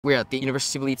We're at the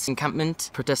University of Leeds encampment,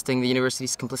 protesting the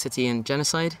university's complicity in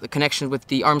genocide, the connection with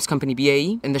the arms company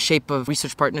BAE in the shape of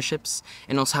research partnerships,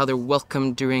 and also how they're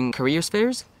welcomed during careers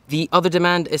fairs. The other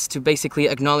demand is to basically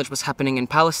acknowledge what's happening in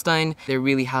Palestine. They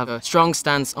really have a strong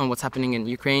stance on what's happening in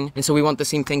Ukraine. And so we want the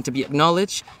same thing to be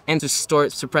acknowledged and to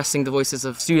start suppressing the voices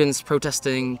of students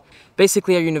protesting.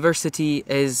 Basically, our university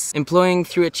is employing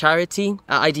through a charity,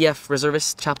 IDF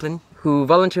reservist chaplain, who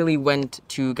voluntarily went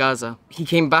to Gaza. He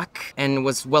came back and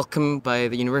was welcomed by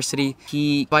the university.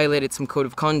 He violated some code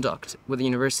of conduct with the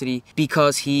university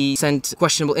because he sent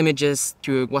questionable images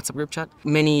through a WhatsApp group chat.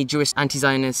 Many Jewish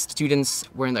anti-Zionist students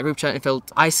were in that group chat and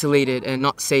felt isolated and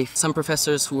not safe. Some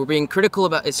professors who were being critical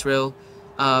about Israel,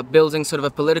 building sort of a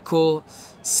political,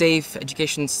 safe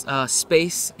education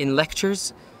space in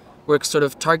lectures, were sort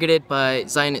of targeted by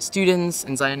Zionist students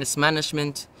and Zionist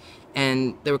management.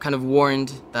 And they were kind of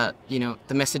warned that,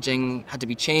 the messaging had to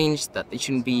be changed, that they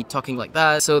shouldn't be talking like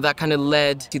that. So that kind of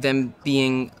led to them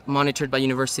being monitored by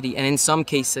university and in some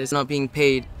cases not being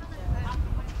paid.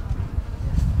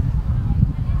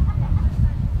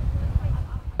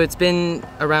 It's been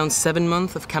around 7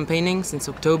 months of campaigning since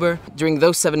October. During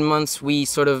those 7 months, we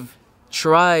sort of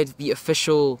tried the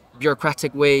official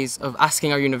bureaucratic ways of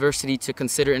asking our university to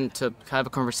consider and to have a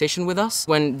conversation with us.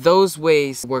 When those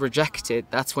ways were rejected,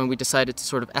 that's when we decided to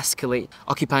sort of escalate,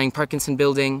 occupying Parkinson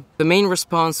Building. The main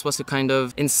response was to kind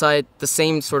of incite the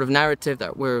same sort of narrative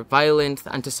that we're violent,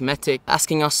 anti-Semitic,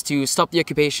 asking us to stop the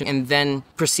occupation and then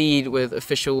proceed with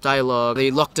official dialogue.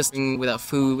 They locked us in without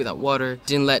food, without water,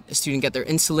 didn't let a student get their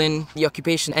insulin. The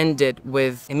occupation ended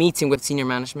with a meeting with senior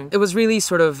management. It was really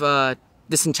sort of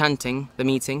disenchanting, the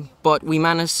meeting, but we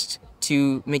managed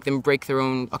to make them break their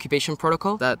own occupation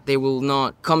protocol, that they will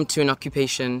not come to an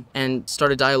occupation and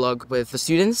start a dialogue with the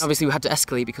students. Obviously we had to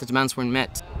escalate because the demands weren't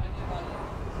met.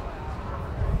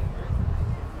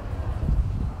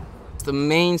 The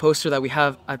main poster that we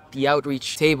have at the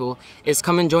outreach table is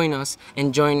come and join us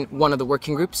and join one of the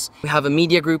working groups. We have a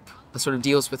media group that sort of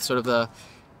deals with sort of the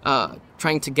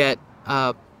trying to get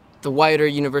the wider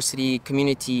university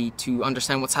community to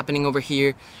understand what's happening over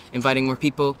here, inviting more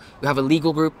people. We have a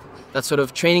legal group that's sort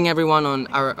of training everyone on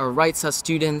our rights as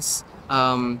students.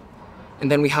 And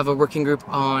then we have a working group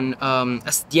on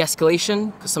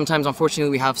de-escalation, because sometimes, unfortunately,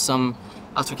 we have some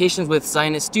altercations with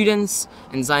Zionist students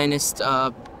and Zionist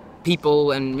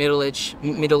people and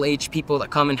middle-aged people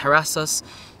that come and harass us.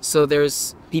 So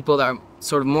there's people that are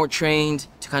sort of more trained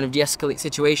to kind of de-escalate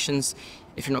situations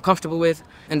if you're not comfortable with.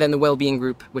 And then the well-being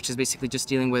group, which is basically just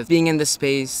dealing with being in this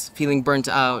space, feeling burnt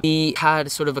out. We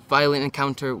had sort of a violent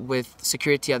encounter with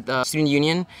security at the student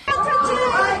union.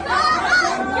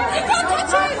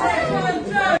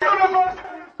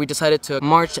 We decided to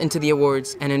march into the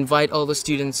awards and invite all the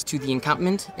students to the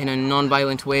encampment in a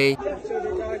non-violent way.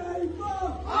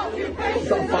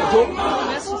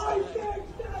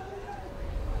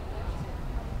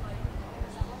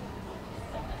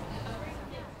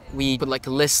 We put like a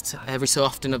list every so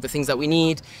often of the things that we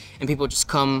need, and people just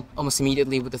come almost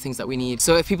immediately with the things that we need.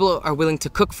 So if people are willing to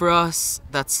cook for us,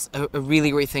 that's a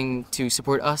really great thing to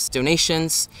support us.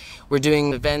 Donations, we're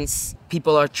doing events.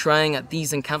 People are trying at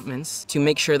these encampments to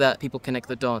make sure that people connect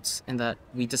the dots and that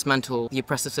we dismantle the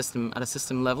oppressive system at a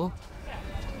system level.